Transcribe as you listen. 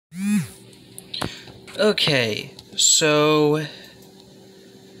Okay, so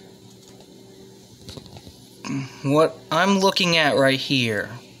what I'm looking at right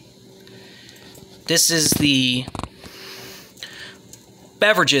here, this is the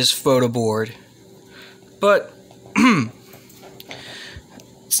Beverages photo board, but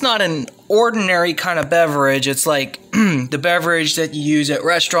it's not an ordinary kind of beverage. It's like the beverage that you use at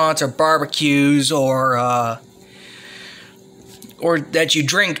restaurants or barbecues, or that you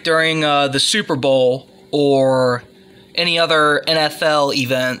drink during the Super Bowl or any other NFL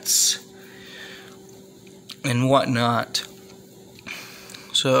events and whatnot.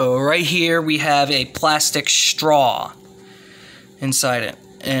 So right here we have a plastic straw inside it,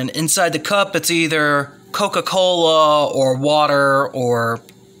 and inside the cup it's either Coca-Cola or water or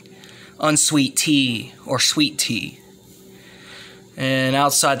unsweet tea or sweet tea. And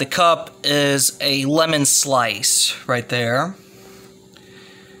outside the cup is a lemon slice right there.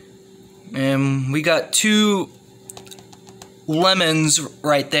 And we got 2 lemons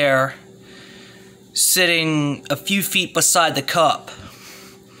right there sitting a few feet beside the cup.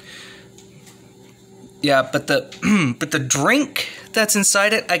 Yeah, but the drink that's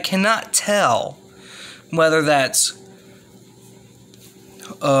inside it, I cannot tell whether that's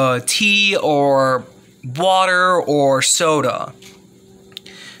tea or water or soda.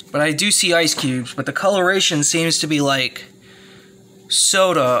 But I do see ice cubes, but the coloration seems to be like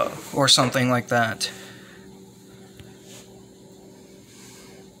soda or something like that.